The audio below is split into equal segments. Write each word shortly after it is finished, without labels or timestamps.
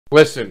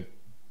Listen.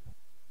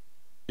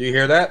 Do you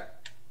hear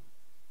that?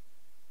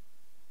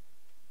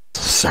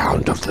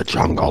 Sound of the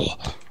jungle.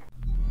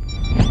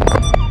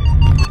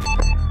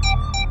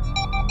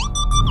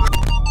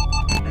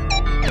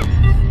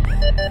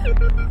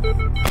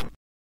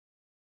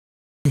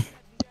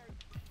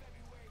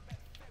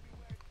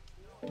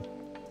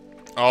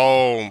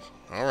 Oh,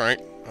 alright.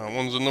 That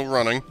one's in the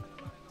running.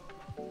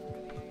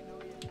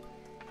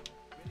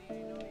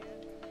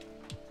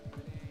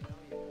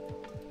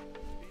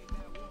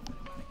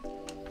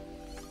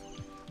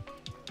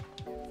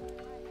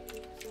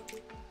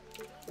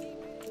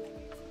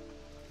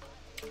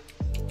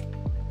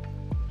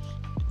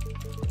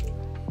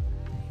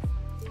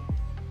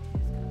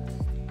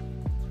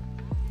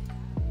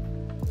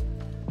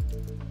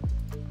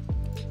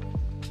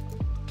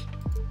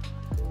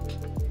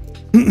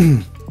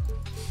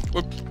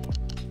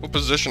 What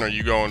position are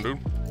you going, dude?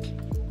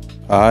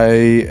 I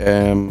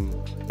am...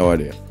 no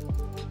idea.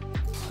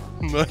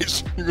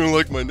 Nice. You're gonna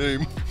like my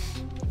name.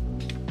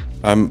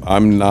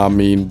 I'm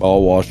Namin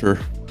Ball Washer.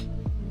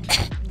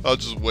 I'll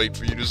just wait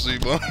for you to see,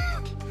 bud.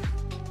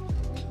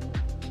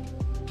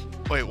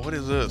 Wait, what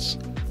is this?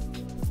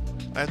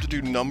 I have to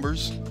do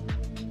numbers?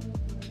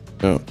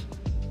 Yeah.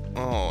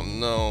 Oh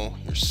no,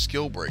 your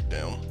skill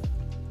breakdown.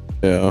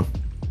 Yeah.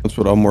 That's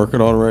what I'm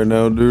working on right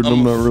now, dude.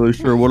 I'm not really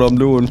sure what I'm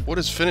doing. What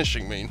does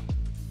finishing mean?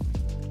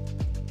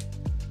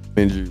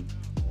 Means you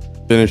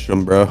finish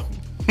them, bro.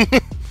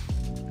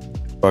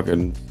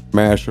 Fucking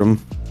smash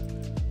them.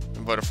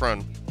 Invite a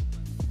friend.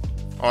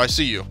 Oh, I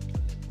see you.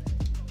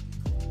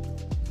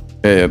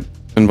 Yeah,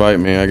 invite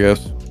me, I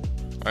guess.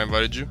 I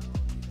invited you.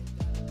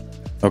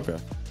 Okay.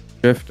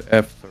 Shift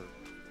F3.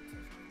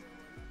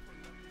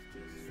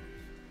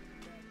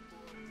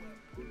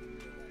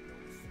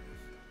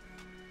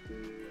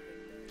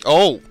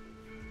 Oh!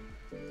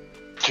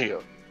 Yeah.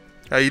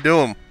 How you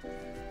doing?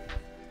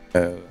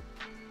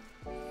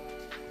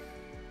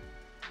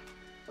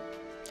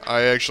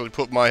 I actually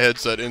put my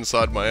headset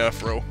inside my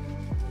afro.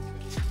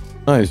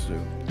 Nice,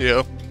 dude.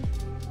 Yeah.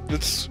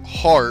 It's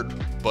hard,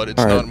 but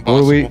it's All not right,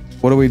 impossible.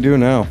 what do we do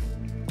now?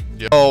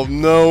 Yeah. Oh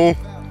no!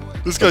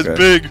 This guy's Okay.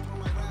 big!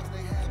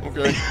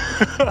 Okay.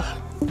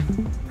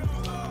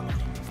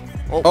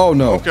 Oh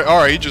no. Okay,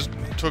 alright, he just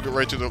took it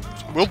right to the...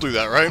 We'll do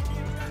that, right?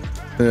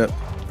 Yeah.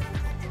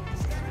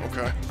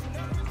 Okay.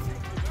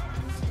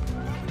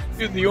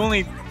 Dude, the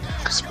only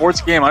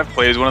sports game I've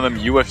played is one of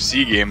them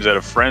UFC games at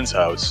a friend's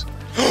house.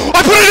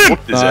 I put it in!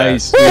 Whooped his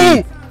Nice, ass.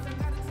 dude.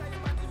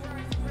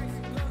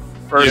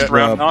 First Yeah.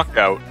 round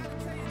knockout.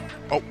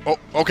 Oh,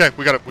 okay,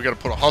 we gotta put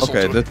a hustle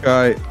Okay, to this it.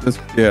 guy, this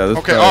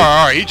Okay, guy.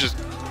 alright, he just...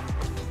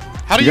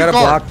 How do You you gotta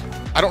guard? block,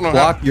 I don't know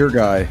block your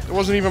guy. how. It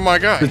wasn't even my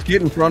guy. Just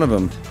get in front of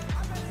him.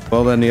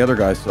 Well, then the other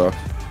guy sucks.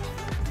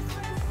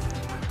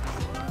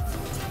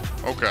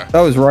 Okay. That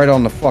was right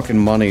on the fucking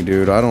money,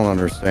 dude. I don't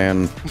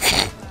understand.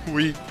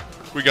 We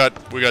got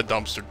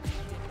dumpstered.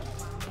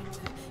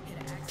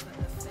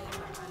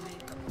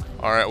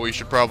 Alright, we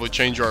should probably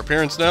change our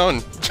appearance now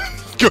and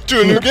go to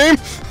a new game.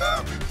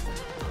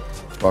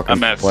 Fucking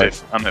I'm at play.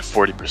 I'm at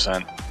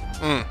 40%,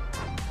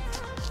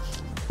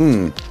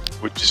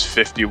 which is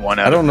 51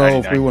 out I don't of know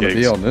if 99 we want to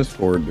gigs. be on this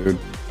board, dude.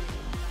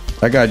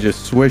 That guy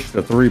just swished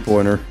a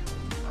three-pointer.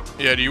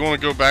 Yeah, do you want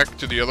to go back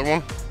to the other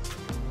one?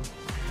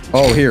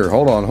 Oh, here.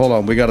 Hold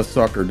on. We got a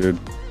sucker, dude.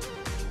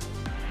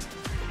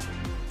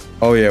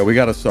 Oh, yeah. We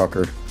got a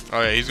sucker.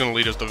 Oh yeah, he's gonna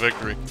lead us to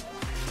victory.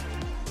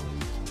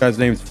 Guy's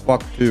name's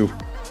Fuck 2.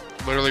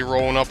 Literally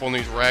rolling up on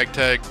these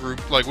ragtag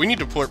group. Like, we need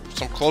to put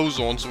some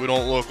clothes on so we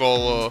don't look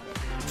all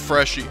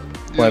freshy. You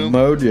Web know?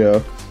 mode, yeah.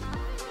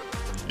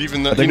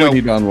 Even though, I think we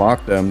need to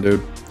unlock them,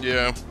 dude.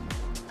 yeah.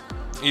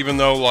 Even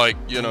though, like,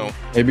 you know.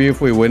 Maybe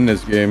if we win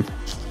this game.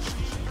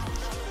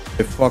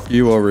 If Fuck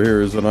You over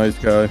here is a nice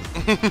guy.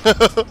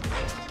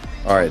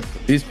 Alright, so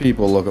these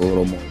people look a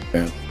little more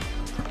advanced.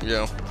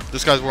 Yeah.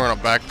 This guy's wearing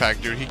a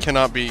backpack, dude. He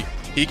cannot be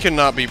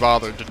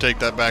bothered to take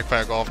that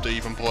backpack off to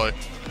even play.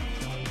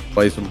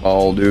 Play some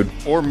ball, dude.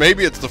 Or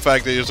maybe it's the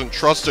fact that he doesn't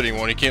trust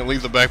anyone. He can't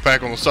leave the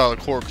backpack on the side of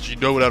the court because you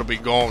know that'll be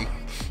gone.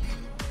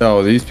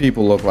 No, these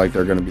people look like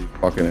they're gonna be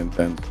fucking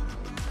intense.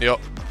 Yep.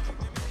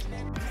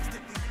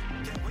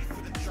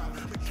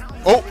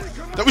 Oh!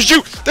 That was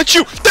you! That's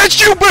you!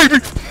 That's you, baby!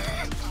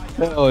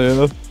 Hell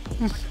yeah.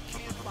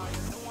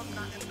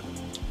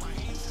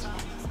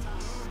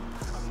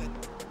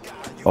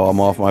 Oh, I'm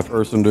off my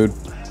person, dude.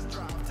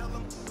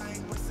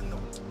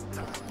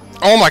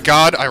 Oh my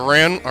god, I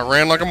ran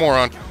like a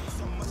moron.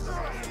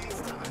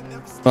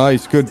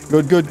 Nice, good.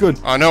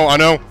 I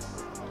know.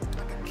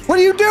 What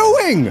are you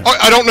doing?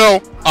 I don't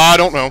know. I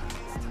don't want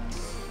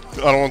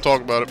to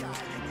talk about it.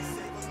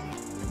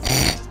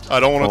 I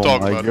don't want to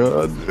talk about it.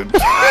 Oh my god, dude.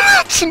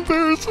 It's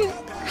embarrassing.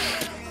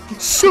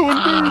 It's so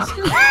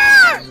embarrassing.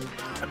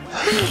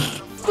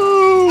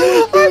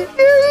 Oh,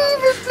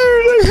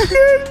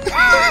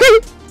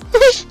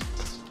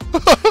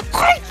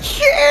 I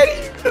can't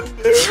even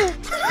do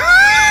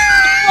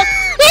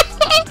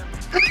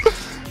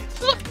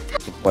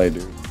Play,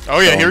 dude. Oh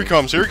yeah, here he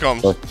comes.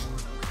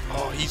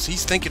 Oh,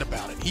 he's thinking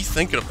about it.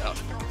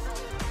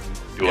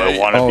 Do I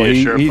want to Oh, be a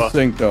he's Sherpa?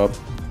 synced up.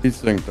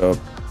 He's synced up.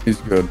 He's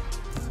good.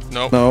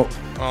 Nope. No.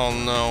 Oh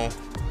no.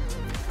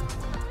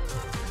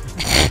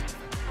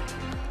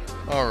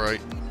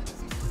 Alright.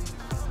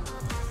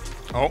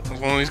 Oh, is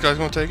one of these guys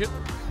gonna take it?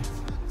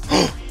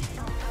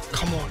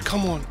 Come on,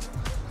 come on.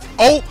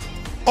 Oh!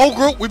 Oh,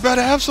 Groot, we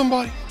better have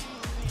somebody.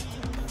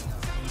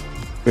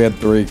 We had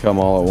 3 come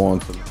all at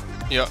once.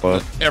 Yeah,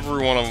 But-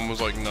 every one of them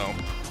was like, no.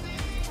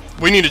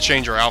 We need to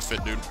change our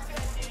outfit, dude.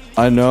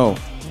 I know.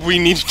 We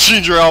need to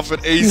change our outfit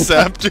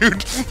ASAP,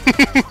 dude.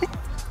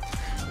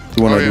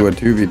 You want Oh, to yeah. do a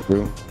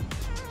 2v2?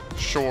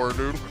 Sure,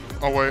 dude.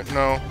 Oh, wait,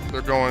 no.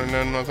 They're going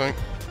in, I think.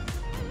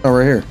 Oh,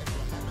 right here.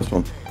 This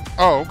one.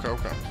 Oh, okay,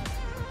 okay.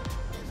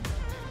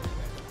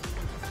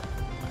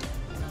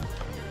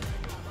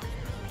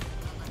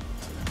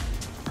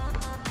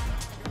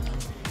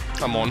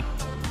 I'm on.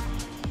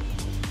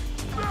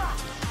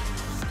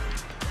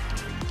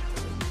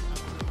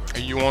 Are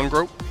you on,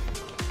 Grope?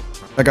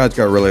 That guy's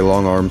got really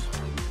long arms.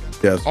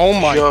 Yes. Oh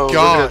my Yo, look at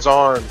god. his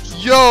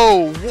arms.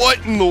 Yo,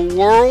 what in the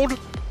world?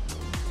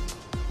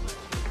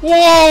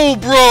 Whoa,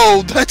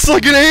 bro, that's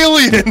like an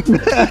alien.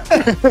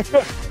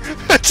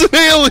 That's an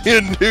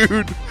alien,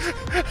 dude.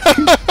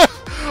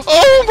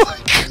 Oh my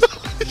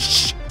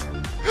gosh.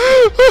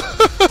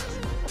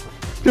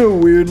 So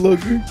weird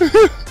looking.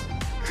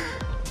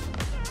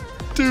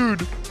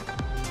 Dude,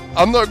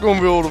 I'm not gonna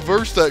be able to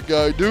verse that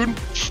guy, dude.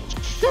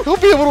 He'll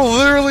be able to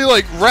literally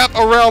like wrap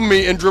around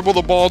me and dribble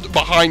the ball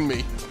behind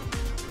me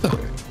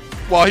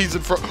while he's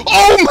in front.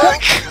 Oh my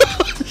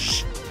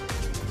gosh!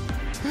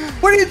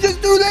 What did you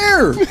just do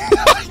there?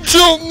 I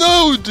don't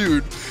know,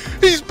 dude.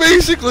 He's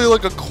basically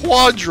like a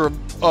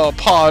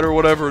quadrupod or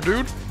whatever,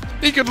 dude.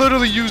 He could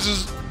literally use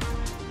his.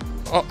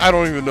 I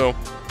don't even know.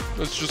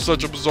 That's just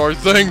such a bizarre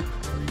thing.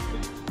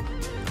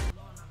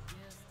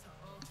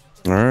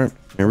 All right,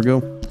 here we go.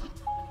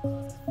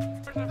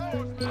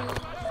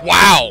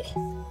 Wow.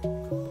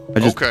 I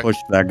just Okay.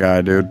 pushed that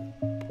guy, dude.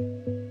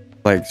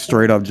 Like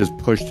straight up, just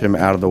pushed him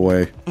out of the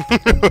way.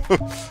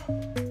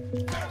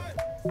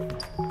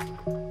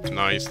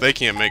 Nice. They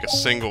can't make a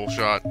single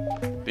shot.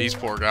 These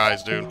poor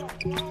guys, dude.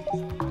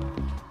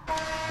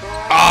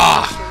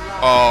 Ah!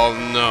 Oh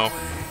no.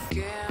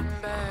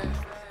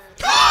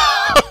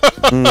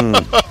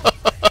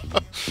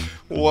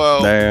 Wow.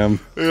 Damn.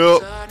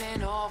 Yep.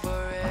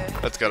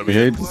 That's gotta be You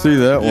it. hate to see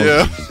that one.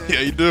 Yeah. Yeah,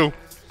 you do.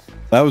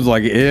 That was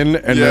like in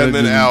and Yeah, then, and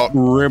then it just out.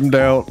 rimmed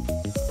out.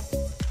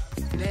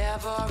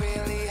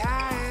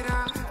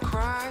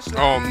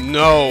 Oh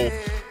no.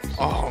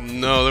 Oh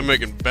no, they're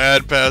making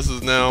bad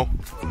passes now.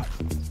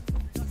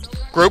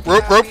 Rope,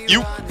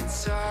 you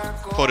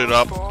put it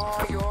up.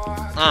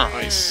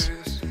 Nice.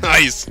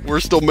 Nice.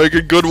 We're still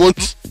making good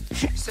ones.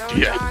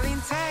 Yeah.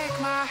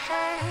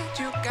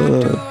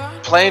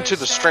 Playing to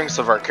the strengths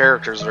of our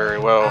characters very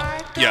well.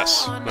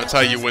 Yes, that's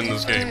how you win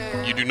this game.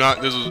 You do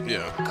not, this is,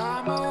 yeah.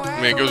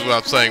 I mean, it goes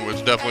without saying, but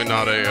it's definitely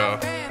not a,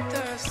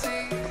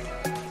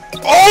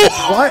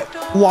 Oh! What?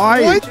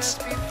 Why?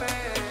 What?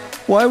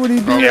 Why would he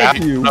do Yeah, I that to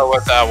don't you? know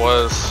what that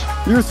was.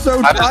 You're so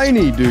I just-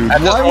 tiny, dude. I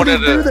just Why would he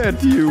wanted do to- that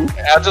to you?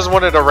 I just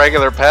wanted a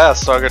regular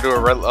pass so I could do a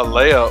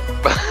layup.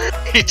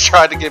 He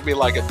tried to give me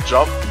like a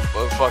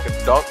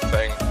fucking dunk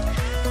thing.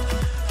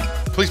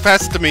 Please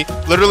pass it to me.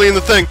 Literally in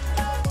the thing.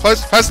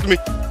 Pass it to me.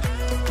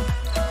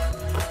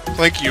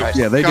 Thank you.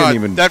 Yeah, they God, didn't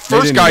even. that they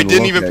first guy didn't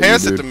look even at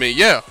pass you, it to dude. me,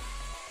 yeah.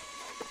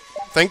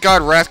 Thank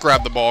God Wrath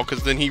grabbed the ball,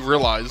 because then he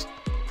realized.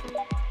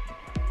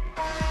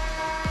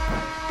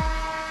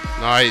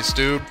 Nice,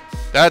 dude.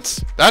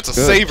 That's a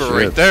saver shit.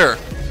 right there.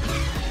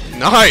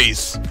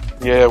 Nice.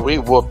 Yeah, we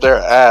whooped their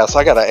ass.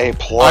 I got an A+.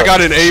 I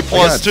got an A+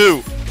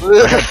 too.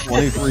 I got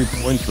 23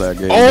 points that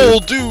game. Oh,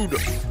 dude.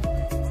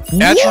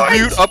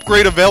 Attribute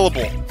upgrade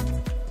available.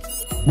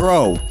 dude.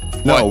 Bro.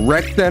 No, What?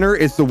 Rec Center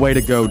is the way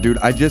to go, dude.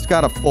 I just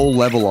got a full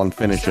level on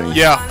finishing.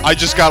 Yeah, I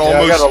just got Yeah,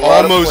 I got a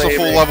lot of almost a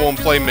full playmaking. level in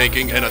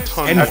playmaking and a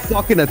ton. And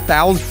fucking over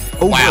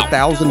Wow.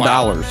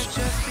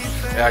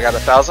 $1,000. Yeah, I got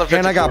 1,050.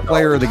 And I got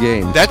player of the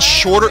game. That's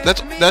shorter.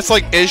 That's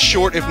like as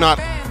short, if not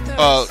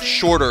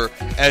shorter,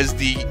 as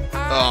the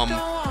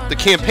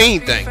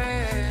campaign thing.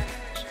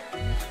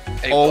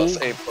 A+, Oh.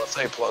 A+, A+,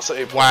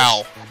 A+.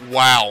 Wow,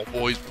 wow,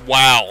 boys,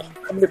 wow.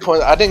 How many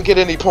points? I didn't get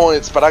any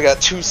points, but I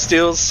got 2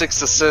 steals,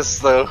 6 assists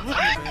though.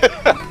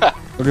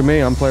 Look at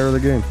me, I'm player of the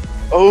game.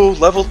 Oh,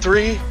 level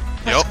 3.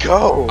 Let's Yep.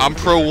 go. I'm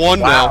Pro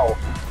 1 now. Wow.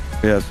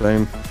 Yeah,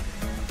 same.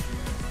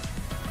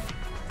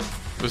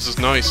 This is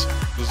nice.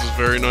 This is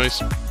very nice.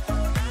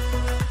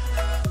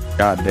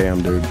 God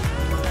damn, dude.